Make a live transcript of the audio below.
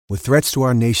With threats to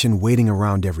our nation waiting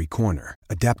around every corner,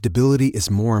 adaptability is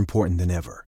more important than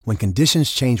ever. When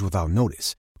conditions change without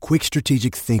notice, quick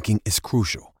strategic thinking is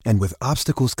crucial. And with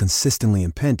obstacles consistently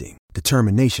impending,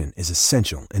 determination is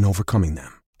essential in overcoming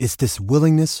them. It's this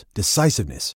willingness,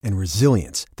 decisiveness, and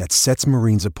resilience that sets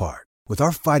Marines apart. With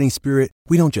our fighting spirit,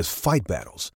 we don't just fight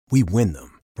battles, we win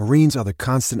them. Marines are the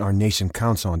constant our nation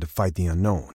counts on to fight the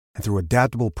unknown. And through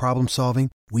adaptable problem solving,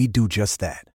 we do just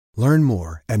that. Learn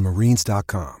more at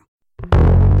marines.com.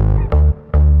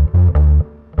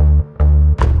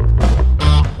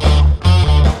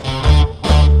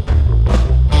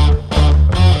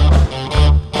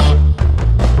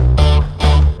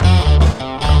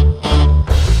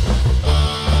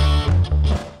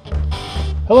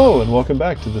 Hello and welcome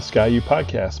back to the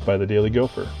Ski-U-Pahdcast by the Daily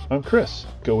Gopher. I'm Chris,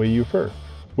 Go AU Fur.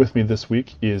 With me this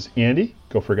week is Andy,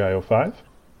 Gopher Guy 05.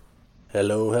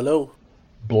 Hello.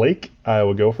 Blake,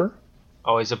 Iowa Gopher.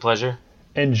 Always a pleasure.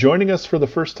 And joining us for the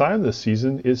first time this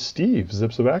season is Steve,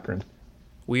 Zips of Akron.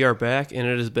 We are back, and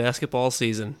it is basketball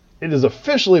season. It is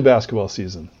officially basketball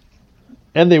season.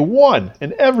 And they won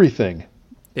and everything.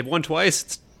 They've won twice.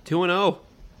 It's 2-0.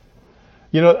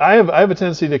 You know, I have a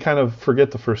tendency to kind of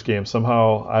forget the first game.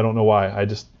 Somehow, I don't know why. I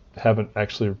just haven't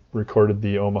actually recorded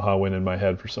the Omaha win in my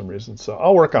head for some reason. So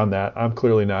I'll work on that. I'm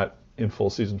clearly not in full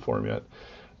season form yet.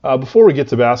 Before we get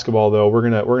to basketball, though, we're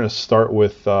gonna start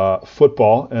with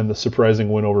football and the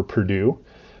surprising win over Purdue.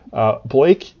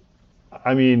 Blake,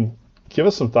 I mean, give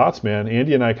us some thoughts, man.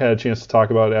 Andy and I had a chance to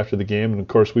talk about it after the game, and of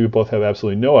course, we both have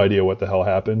absolutely no idea what the hell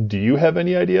happened. Do you have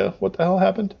any idea what the hell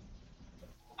happened?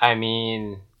 I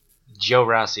mean, Joe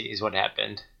Rossi is what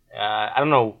happened. I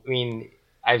don't know. I mean,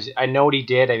 I know what he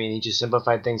did. I mean, he just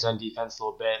simplified things on defense a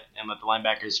little bit and let the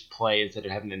linebackers play instead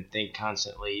of having them think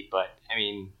constantly. But, I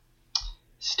mean,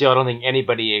 still, I don't think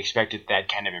anybody expected that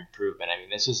kind of improvement. I mean,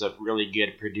 this is a really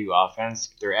good Purdue offense.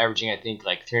 They're averaging, I think,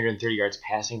 like 330 yards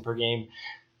passing per game,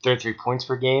 33 points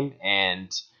per game,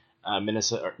 and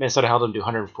Minnesota held them to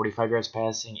 145 yards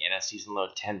passing and a season-low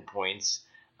 10 points.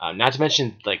 Not to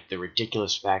mention, like, the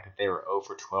ridiculous fact that they were 0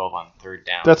 for 12 on third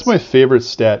down. That's my favorite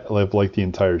stat of, like, the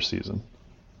entire season.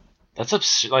 That's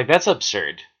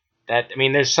absurd. That, I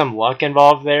mean, there's some luck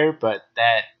involved there, but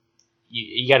that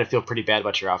you got to feel pretty bad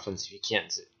about your offense if you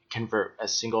can't convert a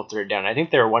single third down. I think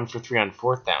they were 1 for 3 on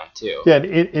fourth down too. Yeah,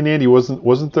 and Andy,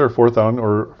 wasn't there a fourth down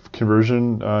or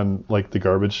conversion on, like, the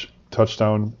garbage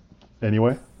touchdown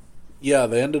anyway? Yeah,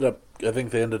 I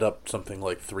think they ended up something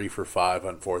like 3 for 5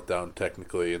 on fourth down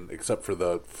technically, and except for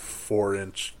the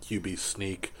 4-inch QB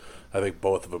sneak, I think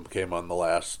both of them came on the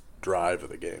last drive of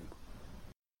the game.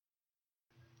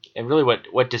 And really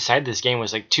what decided this game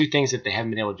was like two things that they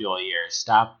haven't been able to do all year: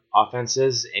 stop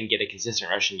offenses and get a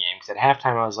consistent rushing game. Because at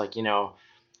halftime I was like,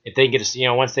 if they get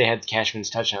once they had Cashman's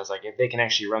touchdown, I was like, if they can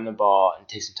actually run the ball and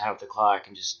take some time with the clock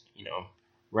and just,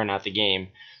 run out the game,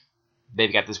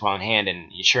 they've got this well in hand.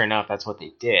 And sure enough, that's what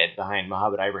they did behind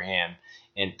Mohamed Ibrahim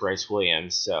and Bryce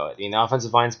Williams. So, I mean, the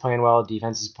offensive line's playing well,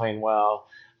 defense is playing well.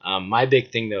 My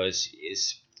big thing, though,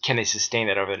 is can they sustain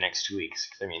that over the next 2 weeks?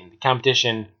 Because, I mean, the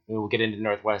competition, we'll get into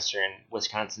Northwestern,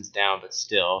 Wisconsin's down, but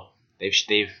still,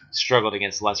 they've struggled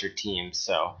against lesser teams.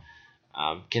 So,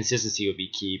 consistency would be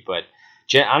key. But,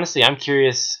 honestly, I'm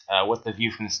curious what the view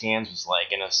from the stands was like.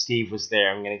 I know Steve was there.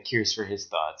 I'm curious for his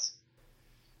thoughts.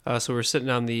 So we're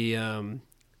sitting on the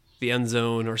end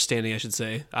zone, or standing, I should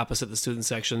say, opposite the student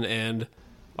section, and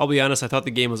I'll be honest, I thought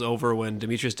the game was over when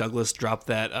Demetrius Douglas dropped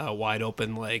that wide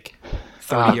open, like,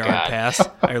 30-yard pass.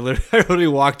 I literally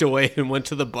walked away and went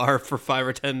to the bar for 5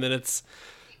 or 10 minutes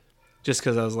just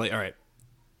because I was like, all right,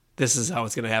 this is how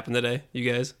it's going to happen today, you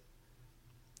guys.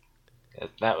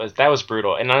 That was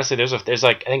brutal. And honestly, there's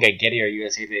like, I think a Getty or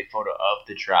USA Today photo of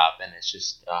the drop, and it's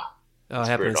just, it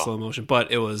happened in slow motion,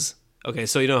 but it was... Okay,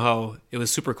 so you know how it was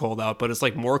super cold out, but it's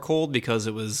like more cold because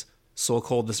it was so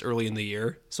cold this early in the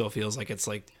year, so it feels like it's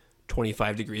like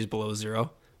 25 degrees below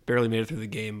zero. Barely made it through the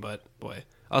game, but boy,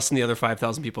 us and the other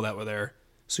 5,000 people that were there,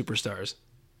 superstars.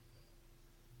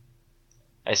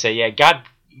 I say, yeah, God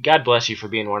bless you for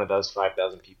being one of those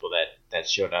 5,000 people that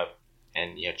showed up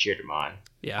and cheered him on.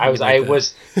 Yeah,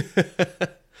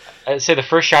 I'd say the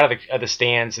first shot of the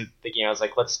stands of the game, I was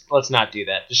like, let's not do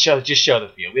that. Just show the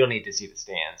field. We don't need to see the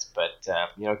stands. But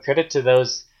credit to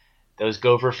those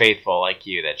Gopher faithful like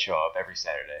you that show up every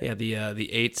Saturday. Yeah,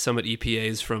 the 8 Summit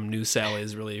EPAs from New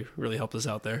Sally's really helped us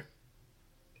out there.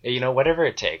 Whatever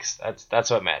it takes. That's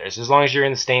what matters. As long as you're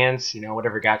in the stands,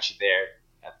 whatever got you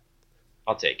there,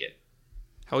 I'll take it.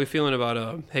 How are we feeling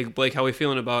about hey Blake? How are we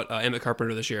feeling about Emmett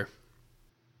Carpenter this year?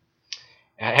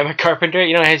 Emmett Carpenter,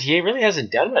 he really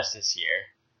hasn't done much this year.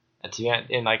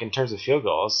 In terms of field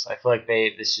goals, I feel like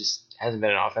this just hasn't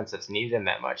been an offense that's needed him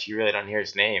that much. You really don't hear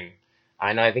his name.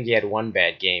 I think he had one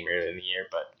bad game earlier in the year,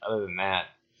 but other than that,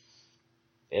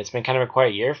 it's been kind of a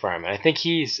quiet year for him. And I think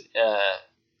he's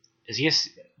is he a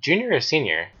junior or a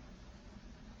senior?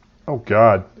 Oh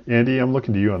God, Andy, I'm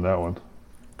looking to you on that one.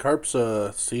 Carp's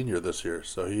a senior this year,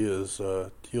 so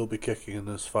he'll be kicking in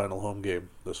his final home game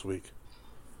this week.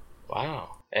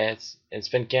 Wow, it's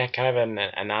been kind of an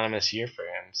anonymous year for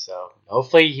him. So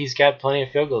hopefully he's got plenty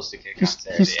of field goals to kick on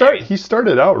Saturday. He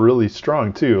started out really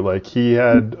strong too. Like he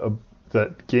had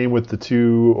that game with the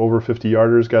 2 over 50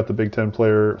 yarders, got the Big Ten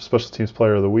special teams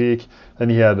player of the week. Then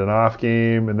he had an off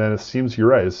game, and then you're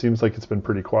right. It seems like it's been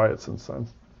pretty quiet since then.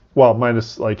 Well,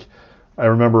 minus I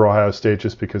remember Ohio State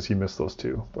just because he missed those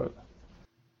 2, but.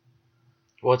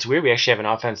 Well, it's weird. We actually have an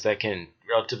offense that can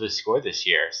relatively score this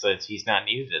year, so he's not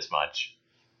needed as much.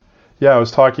 Yeah, I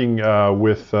was talking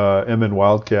with Emin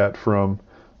Wildcat from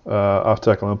Off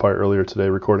Tackle Empire earlier today,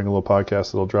 recording a little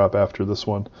podcast that'll drop after this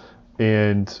one.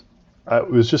 And it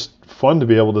was just fun to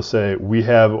be able to say we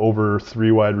have over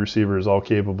 3 wide receivers all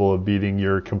capable of beating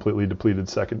your completely depleted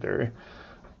secondary,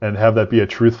 and have that be a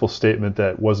truthful statement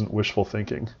that wasn't wishful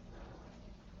thinking.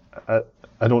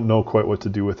 I don't know quite what to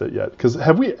do with it yet. Because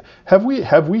have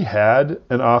we had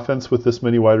an offense with this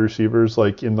many wide receivers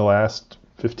like in the last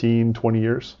 15, 20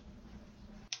 years?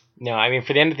 No, I mean,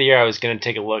 for the end of the year, I was going to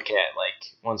take a look at,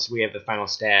 once we have the final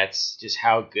stats, just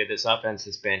how good this offense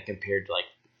has been compared to,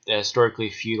 the historically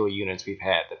feudal units we've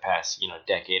had the past,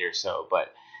 decade or so.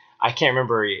 But I can't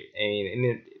remember. I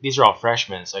mean, these are all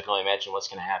freshmen, so I can only imagine what's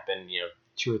going to happen,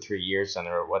 2 or 3 years on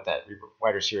or what that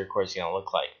wide receiver core is going to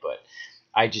look like. But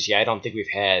I don't think we've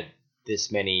had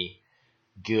this many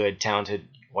good, talented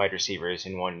wide receivers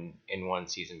in one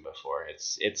season before.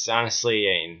 It's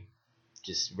honestly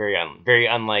just very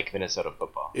unlike Minnesota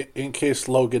football. In case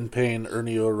Logan Payne,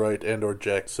 Ernie O'Wright, and or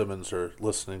Jack Simmons are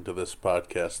listening to this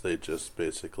podcast, they just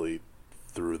basically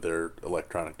threw their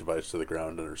electronic device to the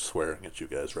ground and are swearing at you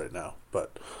guys right now.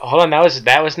 But hold on,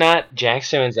 that was not Jack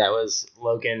Simmons. That was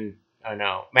Logan. Oh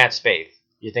no, Matt Spaeth.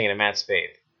 You're thinking of Matt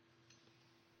Spaeth.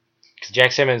 Because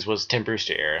Jack Simmons was Tim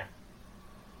Brewster era.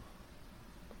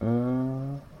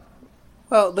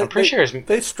 Well, I'm pretty sure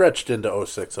they stretched into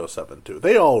 06, 07 too.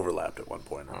 They all overlapped at one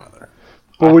point or another.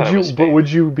 But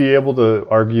would you be able to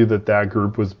argue that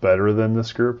group was better than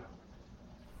this group?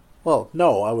 Well,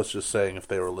 no. I was just saying if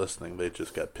they were listening, they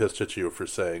just got pissed at you for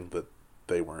saying that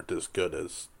they weren't as good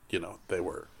as they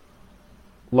were.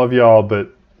 Love y'all,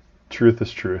 but truth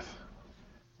is truth.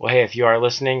 Well, hey, if you are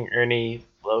listening, Ernie,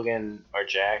 Logan, or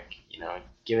Jack,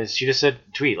 shoot us a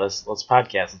tweet. Let's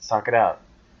podcast. Let's talk it out.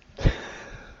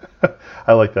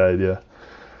 I like that idea.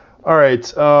 All right,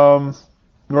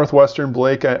 Northwestern,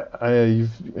 Blake. I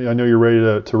know you're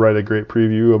ready to write a great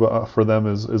preview for them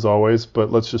as always,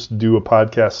 but let's just do a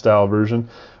podcast style version.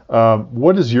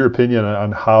 What is your opinion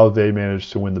on how they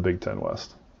managed to win the Big Ten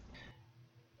West?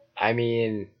 I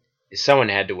mean, someone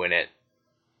had to win it,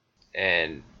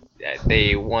 and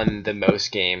they won the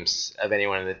most games of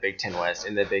anyone in the Big Ten West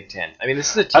in the Big Ten. I mean,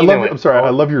 this is a team. I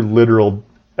love your literal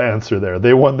answer there.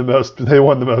 They won the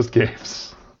most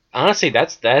games. Honestly,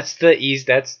 that's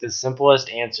the simplest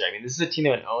answer. I mean, this is a team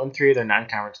that went 0-3 of their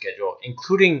non-conference schedule,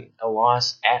 including a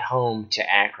loss at home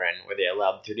to Akron, where they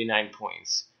allowed 39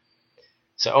 points.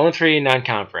 So 0-3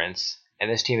 non-conference, and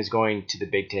this team is going to the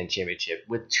Big Ten championship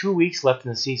with 2 weeks left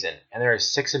in the season, and they're a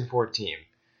 6-4 team.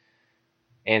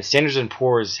 And Standards &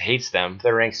 Poor's hates them.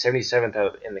 They're ranked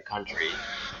 77th in the country.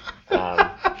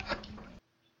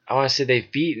 I want to say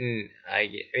they've beaten.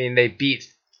 They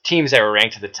beat teams that were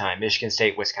ranked at the time: Michigan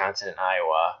State, Wisconsin, and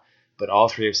Iowa. But all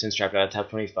 3 have since dropped out of the top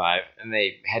 25, and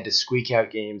they had to squeak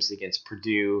out games against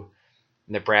Purdue,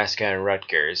 Nebraska, and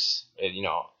Rutgers.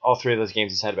 All 3 of those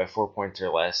games decided by 4 points or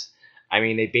less. I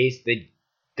mean,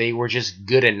 they were just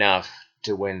good enough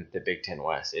to win the Big Ten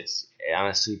West. It's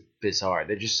honestly bizarre.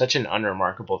 They're just such an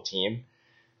unremarkable team.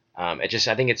 I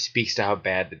think it speaks to how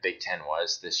bad the Big Ten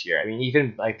was this year. I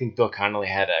mean, I think Bill Connolly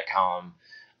had a column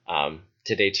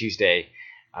today, Tuesday,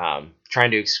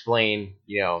 trying to explain,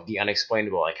 the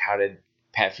unexplainable. Like, how did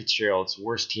Pat Fitzgerald's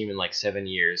worst team in 7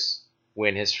 years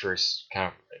win his first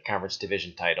conference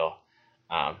division title?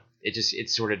 It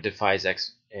sort of defies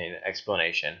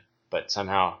explanation. But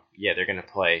somehow, they're going to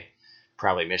play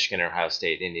probably Michigan or Ohio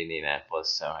State in Indianapolis.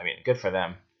 So, I mean, good for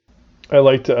them. I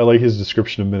like his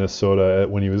description of Minnesota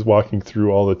when he was walking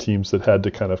through all the teams that had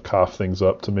to kind of cough things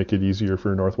up to make it easier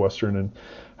for Northwestern, and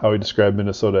how he described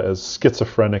Minnesota as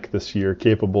schizophrenic this year,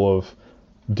 capable of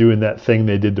doing that thing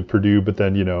they did to Purdue, but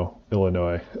then,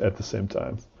 Illinois at the same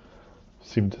time.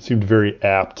 Seemed very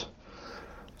apt.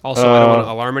 Also, I don't want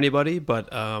to alarm anybody, but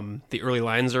the early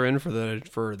lines are in for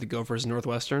the Gophers and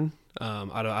Northwestern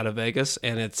out of Vegas,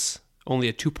 and it's only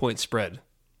a 2-point spread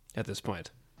at this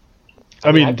point.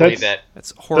 I mean,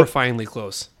 that's horrifyingly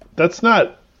close. That's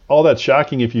not all that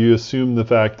shocking if you assume the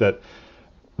fact that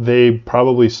they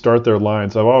probably start their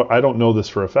lines. I don't know this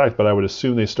for a fact, but I would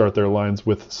assume they start their lines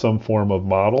with some form of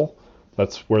model.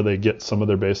 That's where they get some of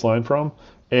their baseline from.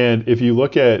 And if you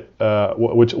look at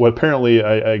what apparently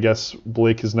I guess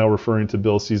Blake is now referring to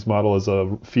Bill C's model as a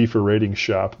FIFA rating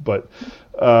shop, but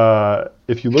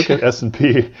if you look at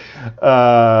S&P,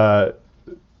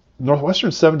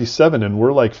 Northwestern's 77 and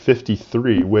we're like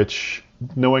 53, which,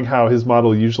 knowing how his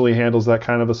model usually handles that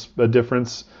kind of a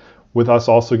difference, with us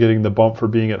also getting the bump for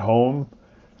being at home,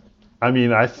 I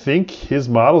mean, I think his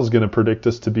model is going to predict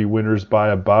us to be winners by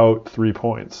about 3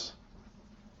 points.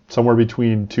 Somewhere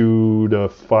between 2 to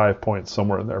 5 points,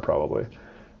 somewhere in there probably.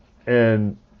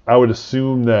 And I would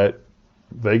assume that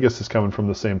Vegas is coming from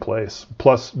the same place.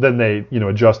 Plus, then they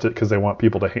adjust it because they want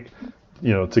people to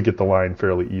to get the line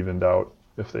fairly evened out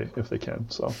if they can.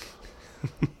 So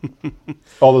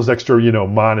all those extra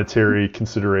monetary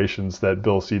considerations that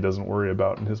Bill C doesn't worry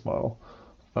about in his model.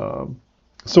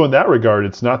 So in that regard,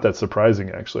 it's not that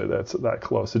surprising, actually, that's that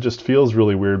close. It just feels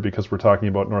really weird because we're talking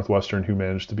about Northwestern, who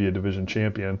managed to be a division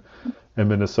champion, and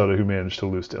Minnesota, who managed to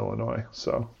lose to Illinois.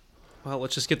 So, well,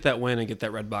 let's just get that win and get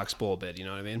that Red Box Bowl bid, you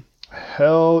know what I mean?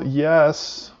 Hell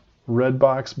yes. Red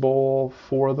Box Bowl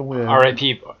for the win.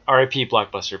 RIP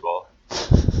Blockbuster Bowl.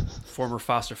 Former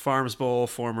Foster Farms Bowl,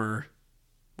 former,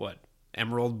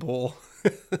 Emerald Bowl?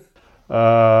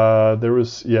 There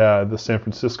was, the San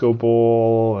Francisco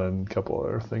Bowl and a couple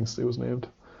other things it was named.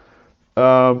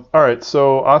 All right,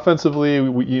 so offensively,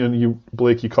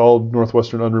 Blake, you called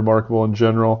Northwestern unremarkable in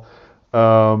general.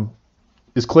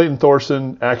 Is Clayton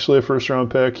Thorson actually a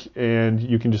first-round pick? And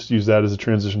you can just use that as a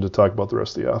transition to talk about the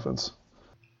rest of the offense.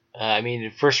 I mean,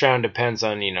 first round depends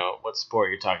on, what sport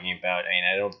you're talking about. I mean,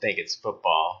 I don't think it's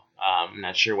football. I'm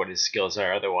not sure what his skills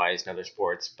are otherwise in other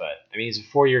sports, but, I mean, he's a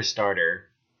 4-year starter.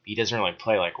 He doesn't really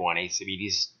play like one.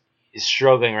 He's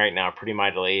struggling right now pretty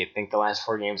mightily. I think the last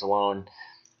 4 games alone,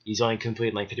 he's only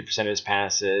completed like 50% of his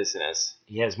passes, and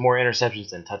he has more interceptions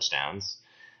than touchdowns.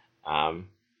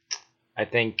 I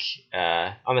think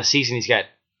on the season he's got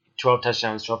 12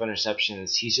 touchdowns, 12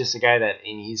 interceptions. He's just a guy and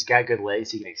he's got good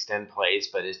legs. He can extend plays,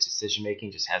 but his decision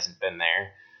making just hasn't been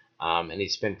there, and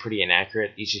he's been pretty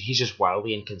inaccurate. He's just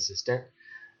wildly inconsistent.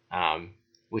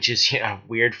 Which is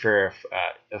weird for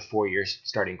a 4-year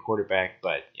starting quarterback,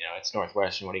 but it's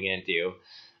Northwestern. What are you gonna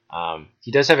do?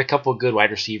 He does have a couple of good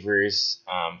wide receivers,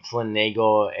 Flynn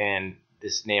Nagel and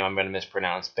this name I'm gonna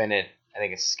mispronounce, Bennett. I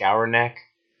think it's Scourneck.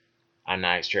 I'm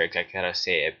not sure exactly how to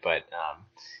say it, but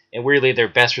and weirdly their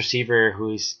best receiver,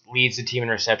 who leads the team in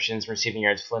receptions, receiving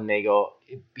yards, Flynn Nagel.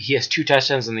 He has 2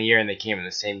 touchdowns in the year, and they came in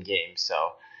the same game.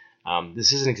 So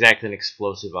this isn't exactly an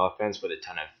explosive offense with a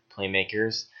ton of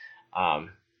playmakers.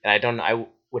 And I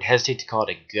would hesitate to call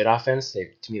it a good offense.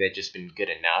 To me, they've just been good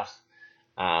enough.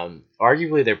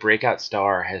 Arguably, their breakout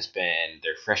star has been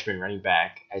their freshman running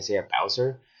back, Isaiah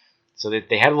Bowser. So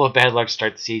they had a little bad luck to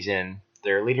start the season.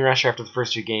 Their leading rusher after the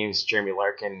first 2 games, Jeremy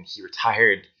Larkin, he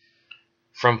retired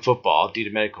from football due to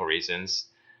medical reasons.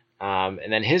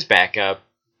 And then his backup,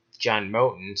 John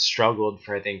Moten, struggled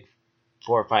for, I think,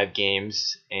 4 or 5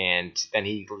 games, and then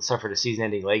he suffered a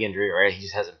season-ending leg injury, or he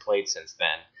just hasn't played since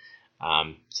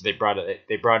then. So they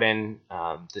brought in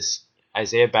this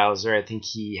Isaiah Bowser. I think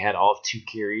he had all of 2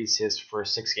 carries his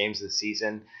first 6 games of the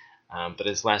season, but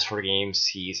his last 4 games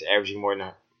he's averaging more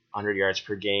than 100 yards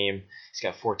per game. He's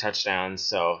got 4 touchdowns,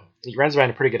 so he runs around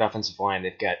a pretty good offensive line.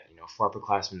 They've got 4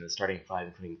 upperclassmen in the starting 5,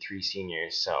 including 3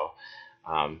 seniors. So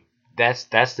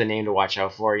that's the name to watch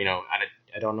out for.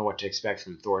 I don't know what to expect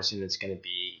from Thorson. It's going to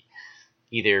be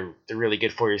either the really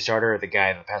good 4-year starter or the guy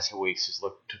in the past couple weeks who's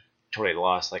looked totally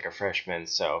lost like a freshman.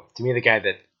 So to me, the guy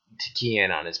that to key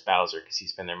in on is Bowser, because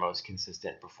he's been their most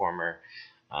consistent performer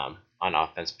on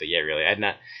offense. But yeah, really,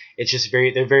 it's just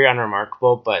they're very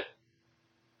unremarkable, but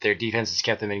their defense has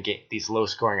kept them in these low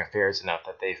scoring affairs enough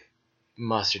that they've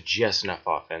mustered just enough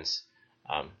offense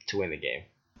to win the game.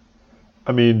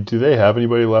 I mean, do they have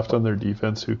anybody left on their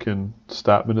defense who can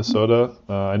stop Minnesota?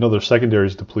 I know their secondary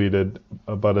is depleted,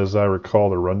 but as I recall,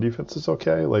 their run defense is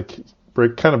okay. Like,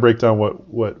 break down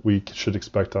what we should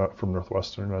expect from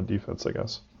Northwestern on defense, I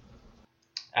guess.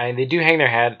 They do hang their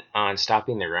head on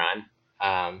stopping the run.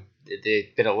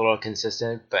 They've been a little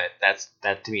consistent, but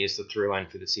that to me is the through line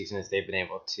for the season, is they've been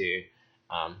able to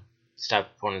stop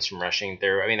opponents from rushing.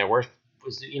 Their worst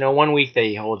was 1 week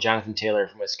they hold Jonathan Taylor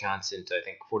from Wisconsin to I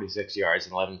think 46 yards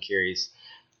and 11 carries.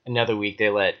 Another week they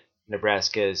let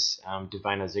Nebraska's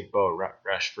Divino Zigbo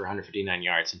rushed for 159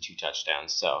 yards and 2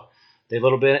 touchdowns. So they've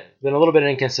been a little bit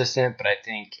inconsistent, but I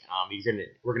think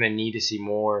we're gonna need to see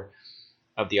more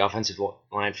of the offensive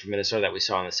line for Minnesota that we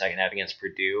saw in the second half against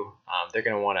Purdue. They're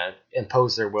going to want to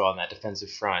impose their will on that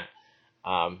defensive front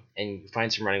and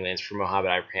find some running lanes for Mohamed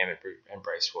Ibrahim and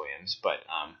Bryce Williams. But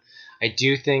I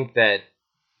do think that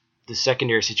the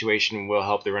secondary situation will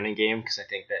help the running game, because I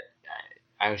think that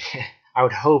I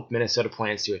would hope Minnesota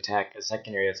plans to attack a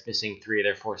secondary that's missing 3 of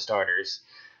their 4 starters.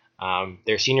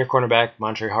 Their senior cornerback,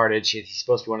 Montre Hardage, he's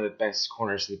supposed to be one of the best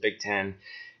corners in the Big Ten.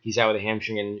 He's out with a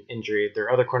hamstring injury. Their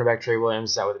other cornerback, Trey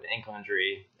Williams, is out with an ankle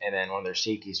injury. And then one of their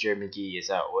safeties, Jared McGee, is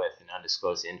out with an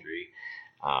undisclosed injury.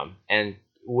 And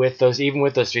even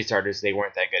with those 3 starters, they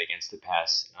weren't that good against the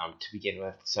pass to begin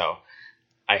with. So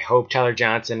I hope Tyler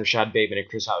Johnson, Rashad Bateman, and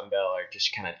Chris Ottenbell are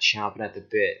just kind of chomping at the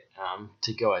bit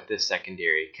to go at this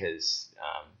secondary, because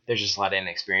there's just a lot of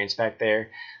inexperience back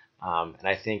there. And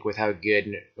I think with how good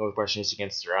Northwestern is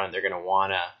against the run, they're going to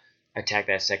want to attack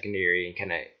that secondary and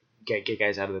kind of get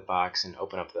guys out of the box and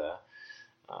open up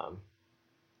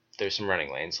there's some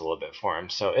running lanes a little bit for them.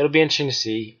 So it'll be interesting to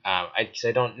see. I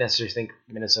don't necessarily think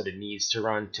Minnesota needs to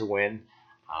run to win.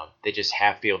 They just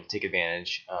have to be able to take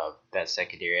advantage of that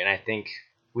secondary. And I think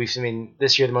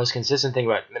this year the most consistent thing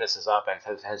about Minnesota's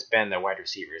offense has been their wide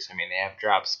receivers. I mean, they have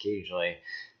drops occasionally.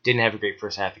 Didn't have a great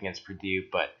first half against Purdue,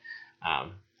 but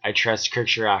I trust Kirk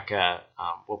Shiraka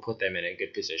will put them in a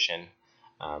good position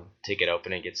to get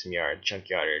open and get some chunk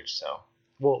yardage. So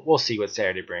we'll see what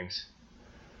Saturday brings.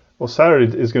 Well,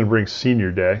 Saturday is going to bring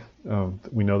Senior Day.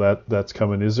 We know that's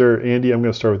coming. Andy, I'm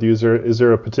going to start with you. Is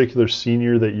there a particular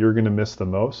senior that you're going to miss the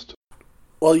most?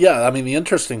 Well, yeah. I mean, the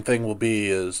interesting thing will be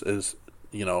is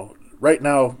right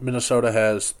now Minnesota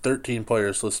has 13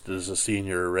 players listed as a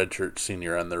senior or redshirt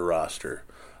senior on their roster.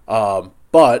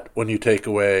 But when you take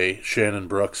away Shannon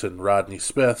Brooks and Rodney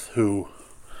Smith, who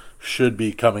should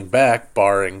be coming back,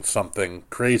 barring something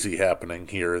crazy happening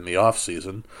here in the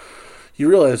offseason, you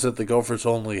realize that the Gophers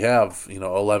only have,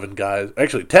 11 guys,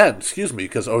 actually 10,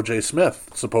 because O.J.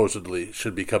 Smith supposedly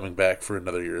should be coming back for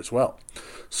another year as well.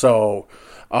 So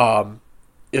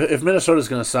if Minnesota's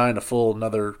going to sign a full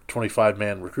another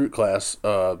 25-man recruit class,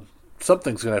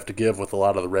 something's going to have to give with a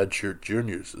lot of the redshirt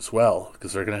juniors as well,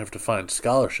 because they're going to have to find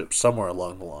scholarships somewhere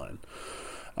along the line.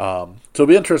 So it'll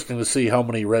be interesting to see how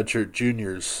many redshirt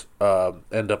juniors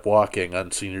end up walking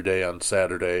on Senior Day on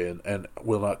Saturday and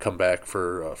will not come back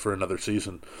for another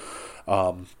season.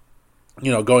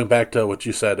 Going back to what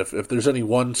you said, if there's any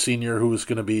one senior who's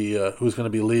going to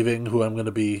be leaving, who I'm going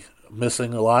to be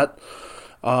missing a lot,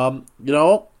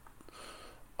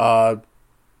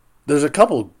 there's a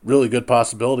couple really good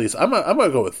possibilities. I'm gonna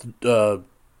go with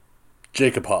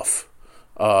Jacob Huff.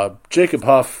 Jacob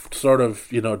Huff sort of,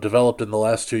 developed in the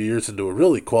last 2 years into a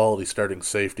really quality starting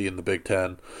safety in the Big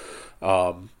Ten.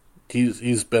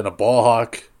 He's been a ball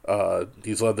hawk.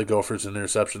 He's led the Gophers in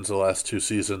interceptions the last 2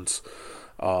 seasons.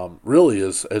 Really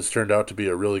has turned out to be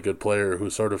a really good player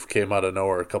who sort of came out of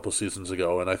nowhere a couple seasons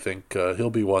ago, and I think he'll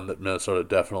be one that Minnesota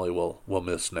definitely will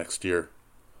miss next year.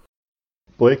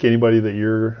 Blake, anybody that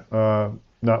you're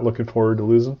not looking forward to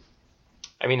losing?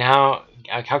 I mean, how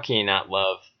can you not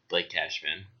love Blake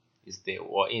Cashman? He's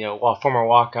former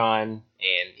walk-on,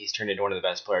 and he's turned into one of the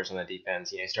best players on the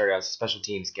defense. He started out as a special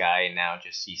teams guy, and now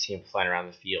just you see him flying around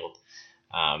the field.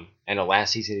 And the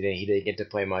last season he didn't get to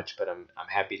play much, but I'm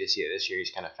happy to see that this year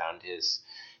he's kind of found his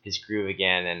groove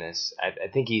again, and I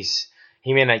think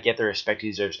he may not get the respect he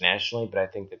deserves nationally, but I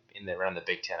think that around the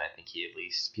Big Ten, I think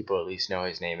people at least know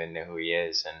his name and know who he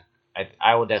is, and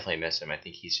I will definitely miss him. I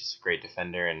think he's just a great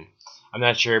defender, and I'm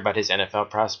not sure about his NFL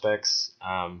prospects,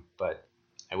 but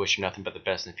I wish him nothing but the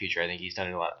best in the future. I think he's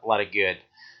done a lot of good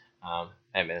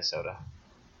at Minnesota.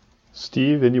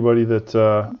 Steve, anybody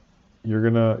that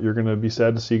you're gonna be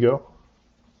sad to see go?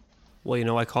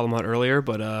 Well, I called him out earlier,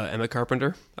 but Emmett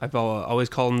Carpenter. I've always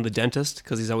called him the dentist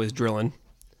because he's always drilling,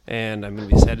 and I'm gonna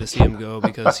be sad to see him go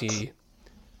because he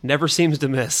never seems to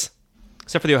miss,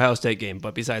 except for the Ohio State game.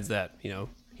 But besides that,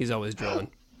 he's always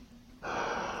drilling.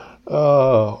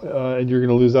 Oh, and you're going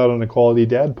to lose out on a quality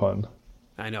dad pun.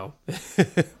 I know.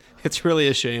 It's really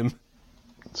a shame.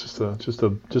 It's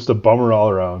just a bummer all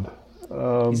around.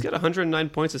 He's got 109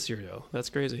 points this year, though. That's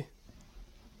crazy.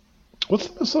 What's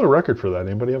the Minnesota record for that?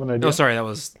 Anybody have an idea? No, sorry, that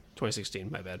was 2016.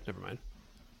 My bad. Never mind.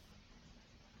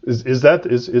 Is his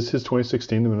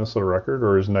 2016 the Minnesota record,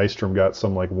 or has Nystrom got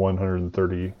some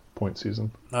 130 point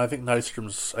season? No, I think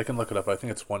Nystrom's. I can look it up. I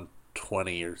think it's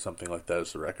 120 or something like that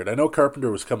is the record. I know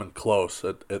Carpenter was coming close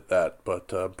at that,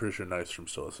 but I'm pretty sure Nystrom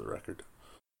still has the record.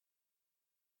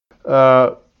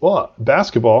 Well,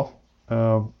 basketball.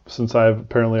 Since I've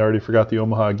apparently already forgot the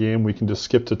Omaha game, we can just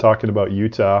skip to talking about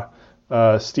Utah.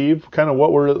 Steve, kind of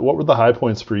what were the high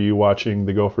points for you watching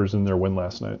the Gophers in their win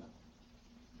last night?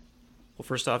 Well,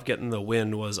 first off, getting the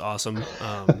win was awesome.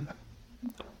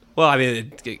 Well, I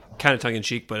mean, it kind of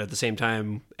tongue-in-cheek, but at the same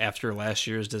time, after last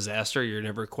year's disaster, you're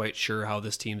never quite sure how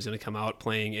this team's going to come out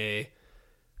playing a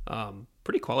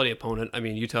pretty quality opponent. I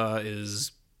mean, Utah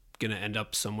is going to end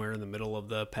up somewhere in the middle of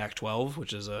the Pac-12,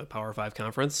 which is a Power 5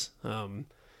 conference.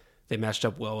 They matched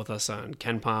up well with us on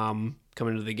Ken Pom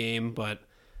coming into the game, but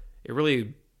it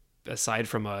really, aside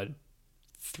from a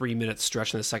 3-minute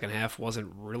stretch in the second half,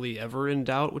 wasn't really ever in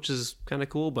doubt, which is kind of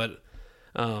cool, but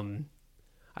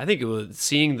I think it was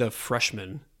seeing the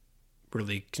freshmen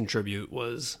really contribute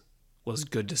was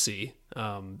good to see.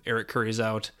 Eric Curry's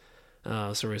out,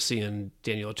 so we're seeing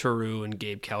Daniel Turu and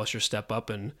Gabe Kallisher step up,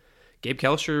 and Gabe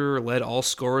Kallisher led all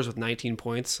scorers with 19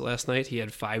 points last night. He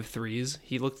had 5 threes.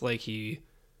 He looked like he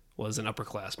was an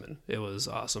upperclassman. It was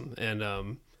awesome.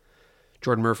 And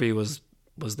Jordan Murphy was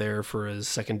there for his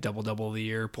second double-double of the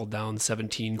year, pulled down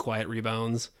 17 quiet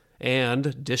rebounds,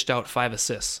 and dished out 5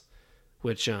 assists,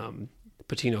 which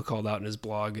Patino called out in his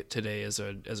blog today as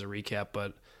a recap.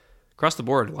 But across the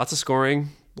board, lots of scoring,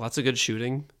 lots of good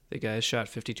shooting. The guys shot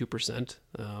 52%.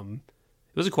 It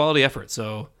was a quality effort,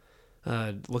 so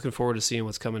looking forward to seeing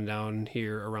what's coming down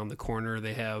here around the corner.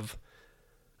 They have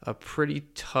a pretty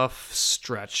tough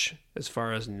stretch as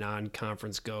far as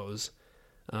non-conference goes.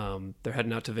 They're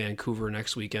heading out to Vancouver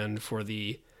next weekend for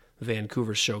the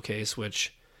Vancouver Showcase,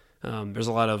 which there's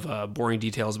a lot of boring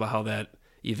details about how that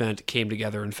event came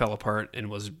together and fell apart and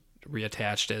was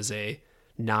reattached as a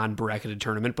non-bracketed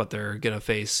tournament, but they're going to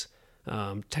face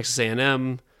Texas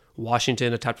A&M,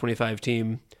 Washington, a top 25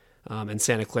 team, and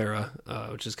Santa Clara,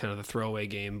 which is kind of the throwaway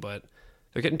game, but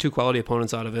they're getting 2 quality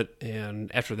opponents out of it.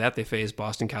 And after that, they face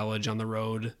Boston College on the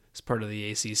road as part of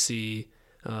the ACC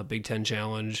Big Ten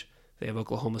Challenge. They have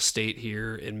Oklahoma State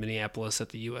here in Minneapolis at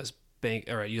the US Bank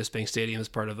Stadium as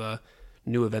part of a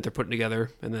new event they're putting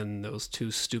together, and then those 2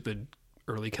 stupid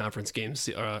early conference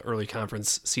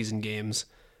season games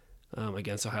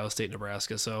against Ohio State and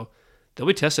Nebraska. So they'll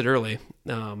be tested early,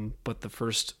 but the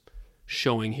first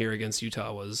showing here against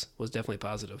Utah was definitely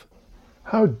positive.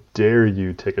 How dare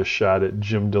you take a shot at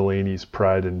Jim Delaney's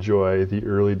pride and joy, the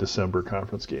early December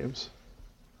conference games?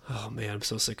 Oh man, I'm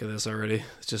so sick of this already.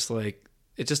 It's just like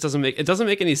it doesn't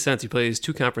make any sense. You play these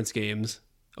 2 conference games,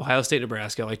 Ohio State,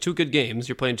 Nebraska, like 2 good games.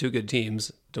 You're playing 2 good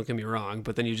teams. Don't get me wrong,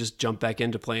 but then you just jump back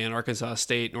into playing Arkansas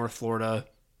State, North Florida,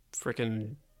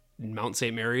 frickin' Mount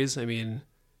St. Mary's. I mean,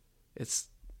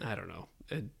 I don't know.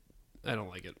 I don't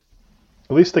like it.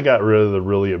 At least they got rid of the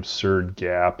really absurd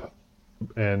gap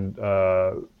and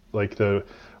the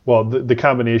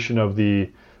combination of the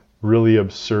really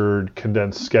absurd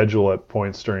condensed schedule at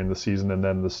points during the season and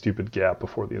then the stupid gap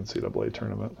before the NCAA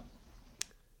tournament.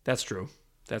 That's true.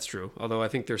 Although I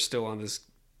think they're still on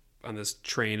this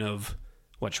train of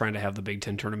trying to have the Big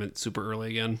Ten tournament super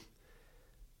early again.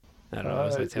 I don't know.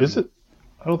 Is it?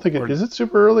 I don't think is it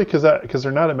super early because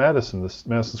they're not at Madison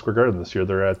Square Garden this year.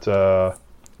 They're at.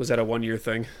 Was that a 1-year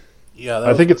thing? Yeah,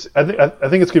 I think it's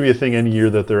gonna be a thing any year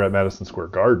that they're at Madison Square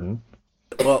Garden.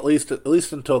 Well, at least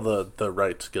until the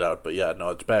rights get out. But yeah, no,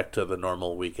 it's back to the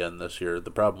normal weekend this year.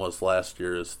 The problem was last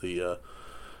year is the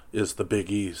Big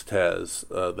East has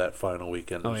that final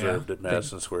weekend observed at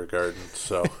Madison Square Garden.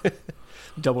 So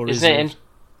double reserve.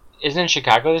 Isn't it in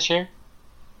Chicago this year?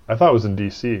 I thought it was in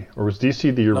D.C. Or was D.C.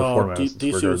 the year before Madison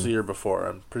Square D.C. Garden? was the year before.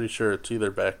 I'm pretty sure it's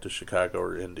either back to Chicago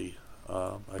or Indy.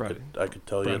 I could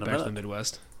tell you in a back minute. to the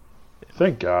Midwest.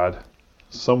 Thank God.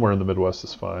 Somewhere in the Midwest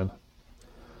is fine.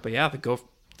 But yeah,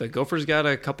 the Gophers got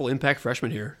a couple impact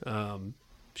freshmen here.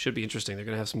 Should be interesting. They're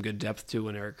going to have some good depth too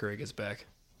when Eric Curry gets back.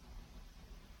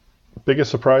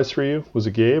 Biggest surprise for you? Was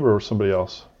it Gabe or somebody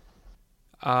else?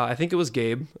 I think it was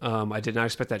Gabe. I did not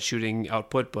expect that shooting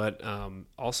output, but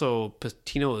also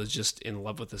Patino is just in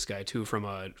love with this guy too from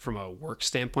a work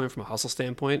standpoint, from a hustle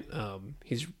standpoint.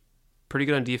 He's pretty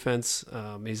good on defense.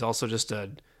 He's also just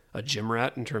a gym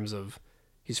rat in terms of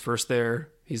he's first there.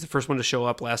 He's the first one to show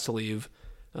up, last to leave.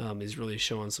 He's really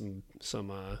showing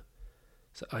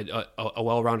a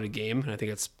well-rounded game, and I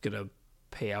think it's going to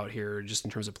pay out here just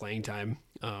in terms of playing time.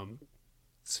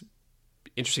 It's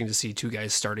interesting to see 2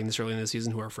 guys starting this early in the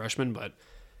season who are freshmen, but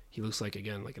he looks like,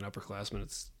 again, like an upperclassman.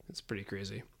 It's pretty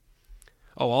crazy.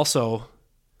 Oh, also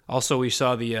we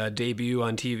saw the debut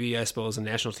on TV, I suppose, on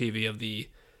national TV, of the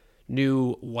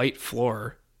new white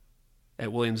floor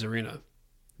at Williams Arena,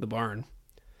 the barn.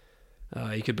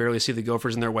 You could barely see the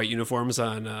Gophers in their white uniforms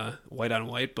on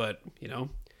white, but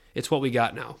it's what we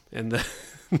got now. And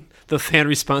the fan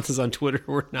responses on Twitter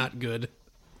were not good.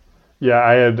 Yeah,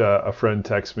 I had a friend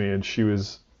text me, and she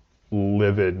was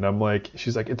livid, and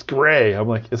she's like, it's gray. I'm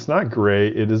like, it's not gray.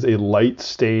 It is a light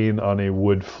stain on a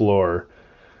wood floor.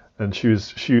 And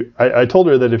I told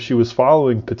her that if she was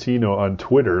following Patino on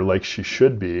Twitter like she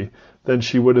should be, then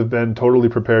she would have been totally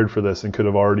prepared for this and could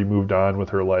have already moved on with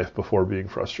her life before being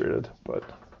frustrated. But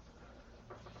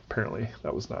apparently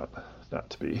that was not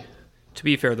to be. To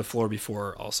be fair, the floor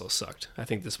before also sucked. I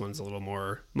think this one's a little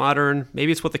more modern.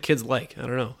 Maybe it's what the kids like. I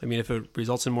don't know. I mean, if it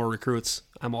results in more recruits,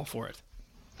 I'm all for it.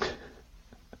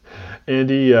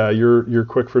 Andy, your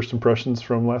quick first impressions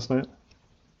from last night?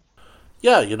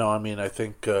 Yeah, I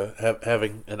think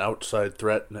having an outside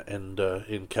threat and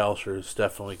in Kalsher is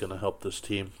definitely going to help this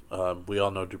team. We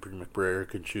all know Dupree McBrayer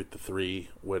can shoot the three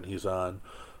when he's on.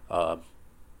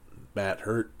 Matt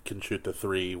Hurt can shoot the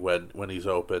three when he's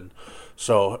open.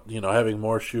 So, having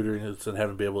more shooters and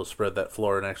having to be able to spread that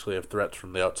floor and actually have threats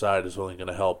from the outside is only going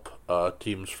to help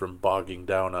teams from bogging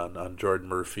down on Jordan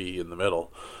Murphy in the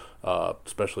middle,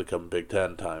 especially come Big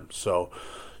Ten time. So,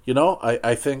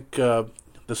 I think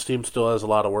this team still has a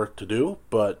lot of work to do,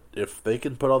 but if they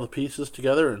can put all the pieces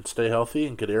together and stay healthy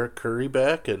and get Eric Curry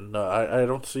back, and I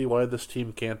don't see why this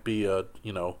team can't be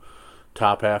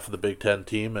top half of the Big Ten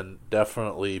team and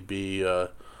definitely be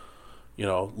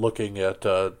looking at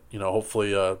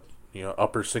hopefully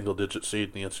upper single digit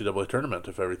seed in the NCAA tournament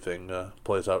if everything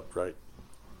plays out right.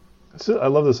 I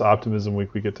love this optimism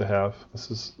week we get to have.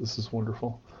 This is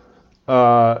wonderful.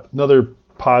 Another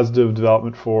positive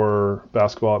development for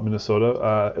basketball at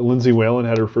Minnesota. Lindsay Whalen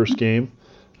had her first game.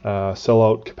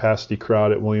 Sellout capacity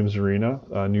crowd at Williams Arena.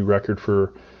 A new record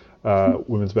for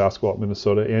women's basketball at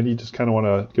Minnesota. Andy, just kind of want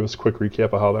to give us a quick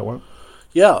recap of how that went?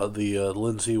 Yeah, the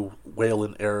Lindsay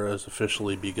Whalen era has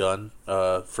officially begun.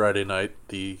 Friday night,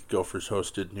 the Gophers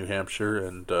hosted New Hampshire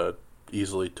and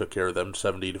easily took care of them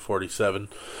 70-47.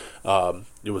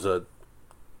 It was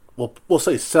we'll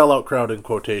say sellout crowd in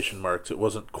quotation marks. It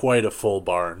wasn't quite a full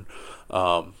barn,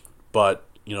 but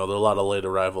there are a lot of late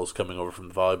arrivals coming over from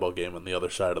the volleyball game on the other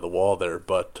side of the wall there.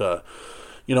 But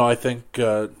I think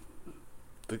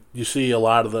you see a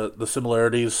lot of the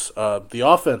similarities. The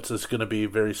offense is going to be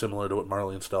very similar to what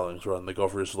Marlene Stallings run. The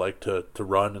Gophers like to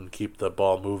run and keep the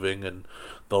ball moving, and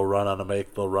they'll run on a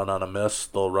make, they'll run on a miss,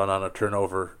 they'll run on a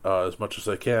turnover as much as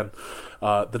they can.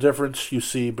 The difference you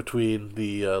see between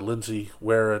the Lindsay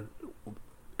Ware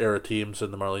era teams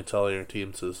and the Marlene Stallings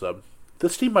teams is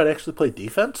this team might actually play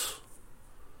defense.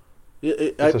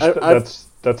 Is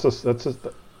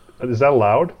that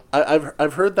allowed?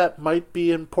 I've heard that might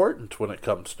be important when it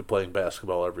comes to playing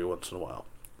basketball every once in a while.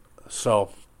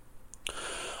 So,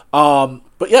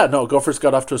 but yeah, no, Gophers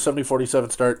got off to a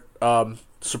 70-47 start.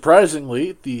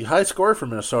 Surprisingly, the high score for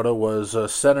Minnesota was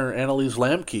center Annalise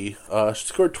Lamke. She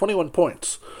scored 21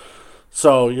 points.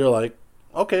 So you're like,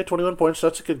 okay, 21 points,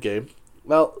 that's a good game.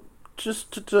 Well,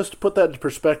 just to put that into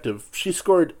perspective, she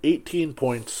scored 18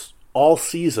 points all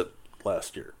season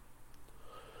last year.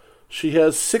 She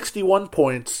has 61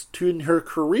 points in her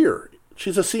career.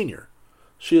 She's a senior.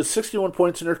 She has 61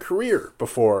 points in her career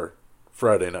before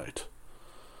Friday night.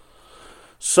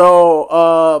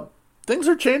 So things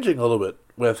are changing a little bit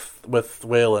with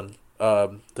Whalen.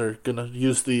 They're going to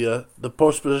use the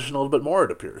post position a little bit more,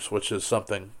 it appears, which is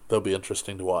something that'll be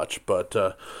interesting to watch. But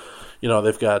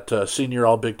they've got senior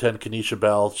All Big Ten Kenesha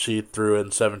Bell. She threw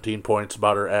in 17 points,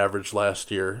 about her average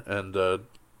last year, and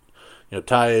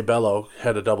Taye Bello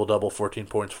had a double-double, 14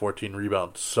 points, 14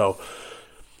 rebounds. So,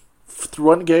 through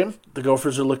one game, the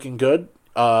Gophers are looking good.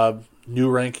 New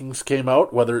rankings came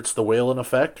out, whether it's the Whalen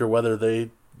effect or whether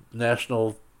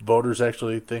national voters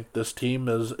actually think this team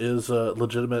is a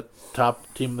legitimate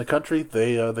top team in the country.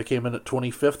 They came in at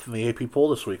 25th in the AP poll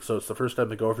this week, so it's the first time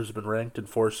the Gophers have been ranked in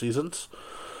 4 seasons.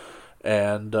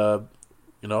 And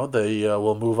they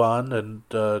will move on and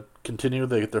continue.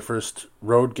 They get their first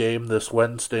road game this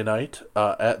Wednesday night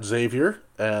at Xavier.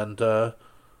 And,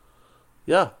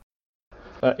 yeah.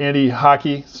 Andy,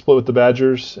 hockey, split with the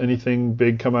Badgers. Anything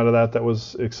big come out of that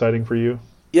was exciting for you?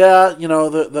 Yeah,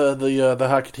 the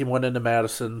hockey team went into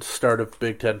Madison, start of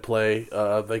Big Ten play.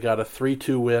 They got a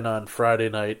 3-2 win on Friday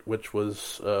night, which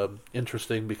was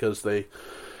interesting because they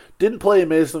didn't play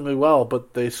amazingly well,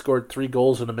 but they scored 3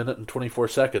 goals in a minute and 24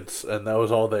 seconds, and that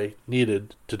was all they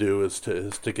needed to do is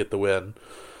to get the win.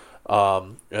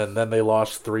 And then they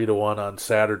lost 3-1 on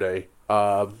Saturday.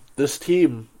 This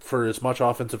team, for as much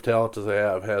offensive talent as they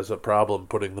have, has a problem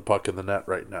putting the puck in the net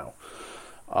right now.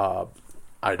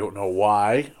 I don't know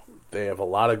why. They have a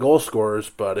lot of goal scorers,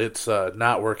 but it's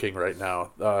not working right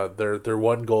now. Their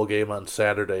 1-goal game on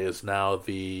Saturday is now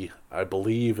I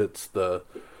believe it's the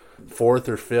fourth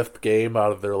or fifth game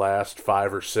out of their last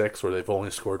 5 or 6 where they've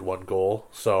only scored 1 goal.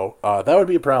 So that would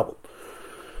be a problem.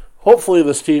 Hopefully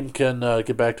this team can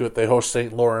get back to it. They host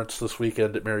St. Lawrence this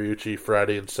weekend at Mariucci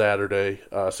Friday and Saturday.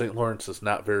 St. Lawrence is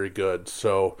not very good,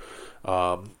 so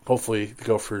hopefully the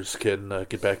Gophers can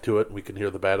get back to it and we can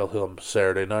hear the battle hymn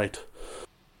Saturday night.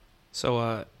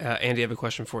 So, Andy, I have a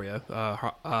question for you,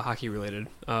 hockey related.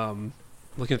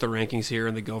 Looking at the rankings here,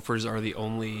 and the Gophers are the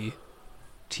only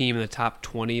team in the top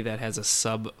 20 that has a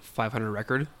sub 500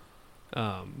 record.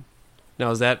 Now,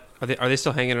 are they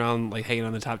still hanging on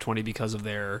the top 20 because of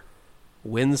their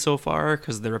wins so far,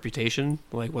 because of their reputation?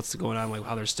 Like, what's going on? Like,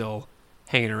 how they're still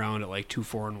hanging around at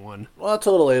 2-4-1? Well, it's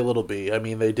a little A, little B. I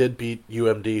mean, they did beat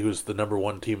UMD, who's the number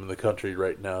 1 team in the country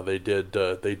right now. They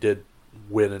did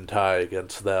win and tie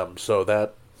against them, so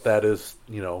that is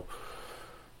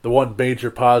the one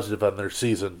major positive on their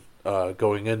season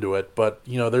going into it. But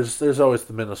there's always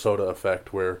the Minnesota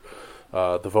effect where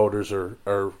the voters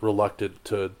are reluctant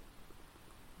to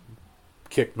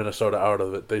kick Minnesota out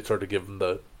of it. They sort of give them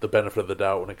the benefit of the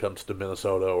doubt when it comes to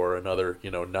Minnesota or another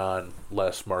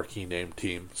less marquee name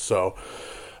team. So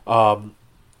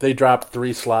they dropped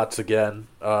 3 slots again.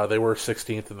 They were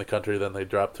 16th in the country, then they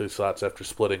dropped 2 slots after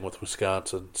splitting with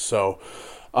Wisconsin. So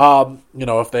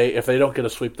if they don't get a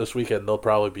sweep this weekend, they'll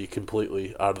probably be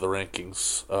completely out of the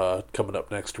rankings coming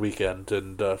up next weekend.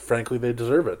 And frankly, they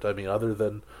deserve it. I mean, other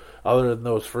than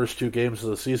those first 2 games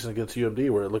of the season against UMD,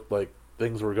 where it looked like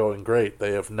things were going great,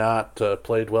 they have not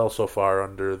played well so far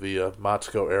under the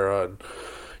Motzko era. And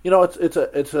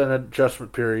it's an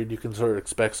adjustment period. You can sort of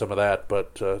expect some of that,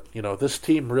 but this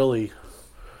team really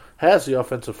has the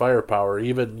offensive firepower.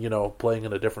 Even playing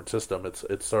in a different system,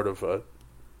 it's sort of a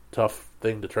tough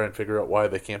thing to try and figure out why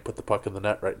they can't put the puck in the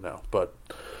net right now. But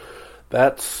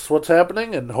that's what's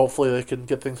happening, and hopefully they can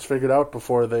get things figured out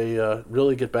before they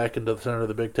really get back into the center of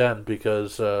the Big Ten,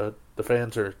 because the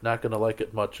fans are not going to like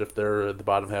it much if they're in the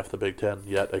bottom half of the Big Ten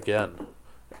yet again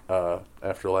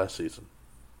after last season.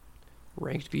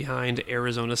 Ranked behind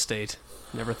Arizona State.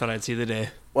 Never thought I'd see the day.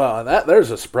 Well, and there's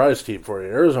a surprise team for you.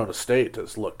 Arizona State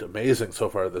has looked amazing so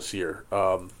far this year.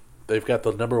 They've got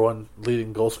the number 1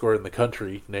 leading goal scorer in the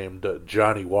country named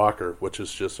Johnny Walker, which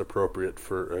is just appropriate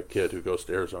for a kid who goes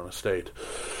to Arizona State.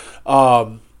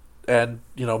 And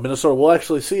Minnesota, we'll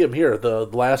actually see him here the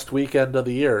last weekend of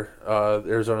the year.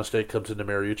 Arizona State comes into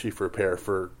Mariucci for a pair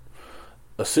for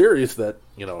a series that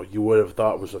you would have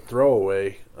thought was a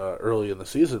throwaway early in the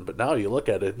season, but now you look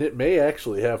at it and it may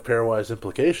actually have pairwise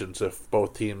implications if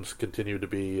both teams continue to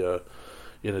be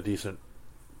in a decent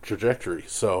trajectory.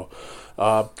 So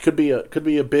could be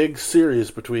a big series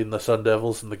between the Sun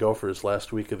Devils and the Gophers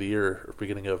last week of the year or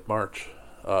beginning of March.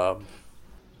 I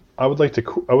would like to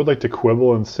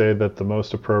quibble and say that the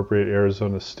most appropriate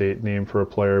Arizona State name for a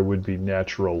player would be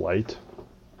Natural Light.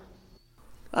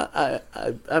 I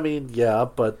mean, yeah,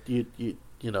 but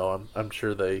I'm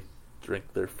sure they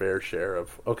drink their fair share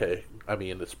of. Okay, I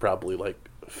mean, it's probably like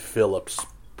Phillips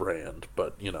brand,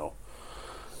 but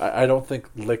I don't think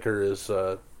liquor is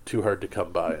too hard to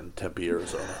come by in Tempe,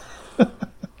 Arizona.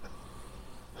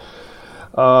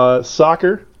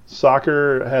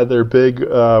 Soccer had their big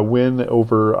win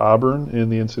over Auburn in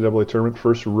the NCAA tournament,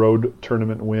 first road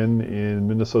tournament win in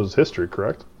Minnesota's history,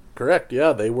 correct? Correct,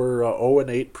 yeah. They were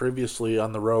 0-8 previously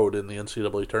on the road in the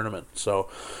NCAA tournament. So,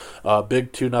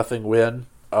 big 2-0 win.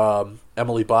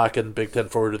 Emily Bakken, Big Ten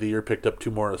Forward of the Year, picked up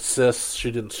 2 more assists. She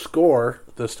didn't score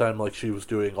this time like she was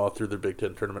doing all through their Big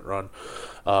Ten tournament run,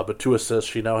 but 2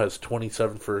 assists. She now has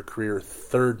 27 for her career,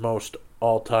 3rd most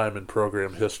all-time in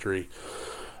program history.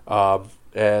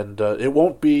 And it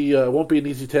won't be an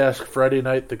easy task. Friday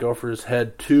night, the Gophers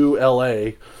head to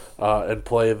L.A. And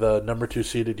play the number 2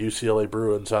 seeded UCLA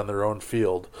Bruins on their own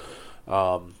field.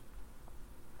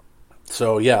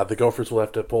 So yeah, the Gophers will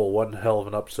have to pull one hell of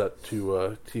an upset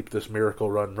to keep this miracle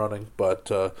run running.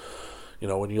 But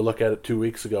when you look at it 2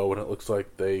 weeks ago, when it looks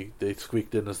like they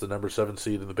squeaked in as the number 7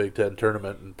 seed in the Big Ten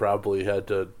tournament and probably had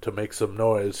to make some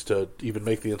noise to even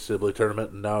make the NCAA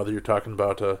tournament, and now that you're talking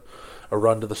about a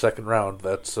run to the second round,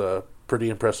 that's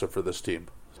pretty impressive for this team.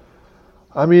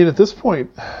 I mean, at this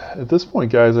point,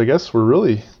 guys, I guess we're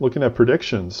really looking at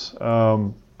predictions.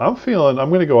 I'm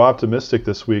going to go optimistic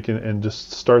this week and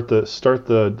just start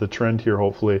the trend here.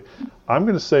 Hopefully, I'm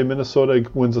going to say Minnesota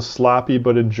wins a sloppy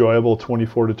but enjoyable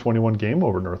 24-21 game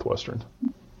over Northwestern.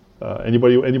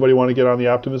 Anybody want to get on the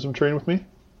optimism train with me?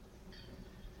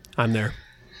 I'm there.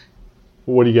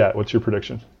 What do you got? What's your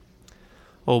prediction?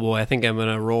 Oh boy, I think I'm going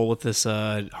to roll with this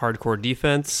hardcore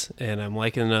defense, and I'm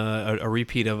liking a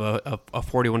repeat of a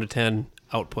 41-10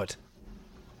 output.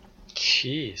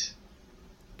 Jeez.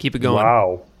 Keep it going.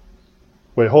 Wow.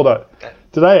 Wait, hold on.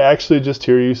 Did I actually just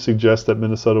hear you suggest that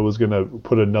Minnesota was going to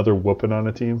put another whooping on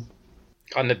a team?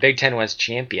 On the Big Ten West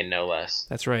champion, no less.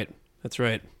 That's right. That's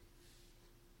right.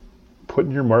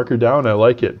 Putting your marker down, I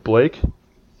like it. Blake?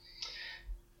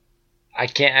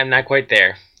 I'm not quite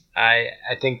there. I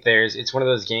think it's one of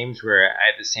those games where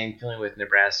I have the same feeling with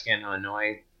Nebraska and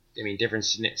Illinois. I mean, different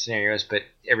scenarios, but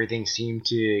everything seemed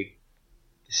to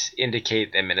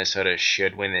indicate that Minnesota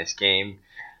should win this game.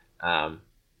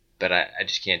 But I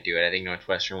just can't do it. I think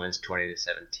Northwestern wins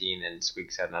 20-17 and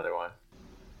squeaks out another one.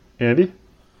 Andy?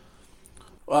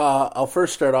 I'll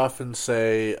first start off and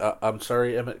say, I'm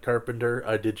sorry, Emmett Carpenter.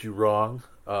 I did you wrong.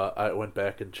 I went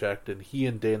back and checked, and he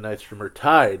and Dan Nystrom are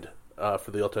tied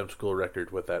for the all-time school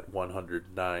record with that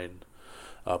 109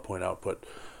 point output.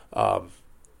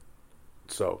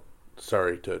 So,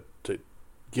 sorry to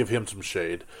give him some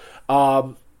shade.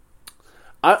 I'm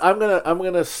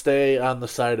gonna stay on the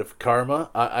side of karma.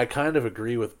 I kind of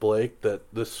agree with Blake that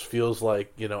this feels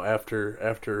like,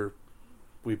 after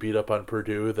we beat up on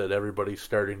Purdue, that everybody's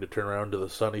starting to turn around to the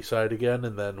sunny side again.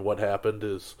 And then what happened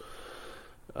is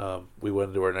we went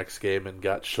into our next game and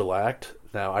got shellacked.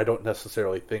 Now, I don't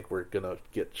necessarily think we're gonna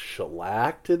get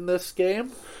shellacked in this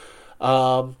game,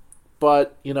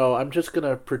 but I'm just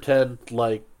gonna pretend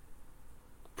like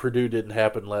Purdue didn't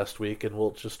happen last week, and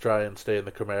we'll just try and stay in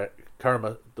the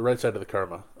the right side of the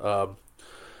karma.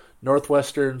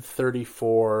 Northwestern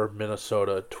 34,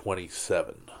 Minnesota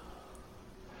 27.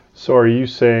 So are you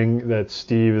saying that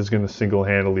Steve is going to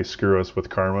single-handedly screw us with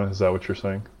karma? Is that what you're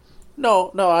saying?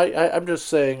 No, I'm just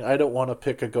saying I don't want to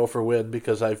pick a Gopher win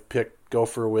because I've picked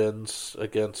Gopher wins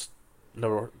against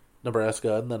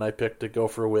Nebraska, and then I picked a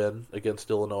Gopher win against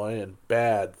Illinois, and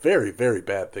very, very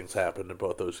bad things happened in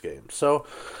both those games. So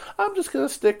I'm just going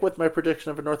to stick with my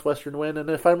prediction of a Northwestern win, and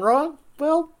if I'm wrong,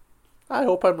 well, I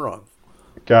hope I'm wrong.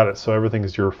 Got it. So everything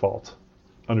is your fault.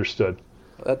 Understood.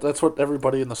 That's what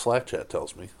everybody in the Slack chat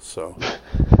tells me. So.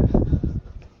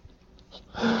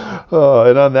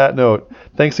 And on that note,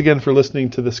 thanks again for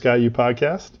listening to the Ski-U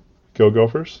Podcast. Go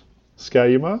Gophers.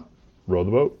 Ski-U-Ma. Row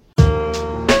the boat.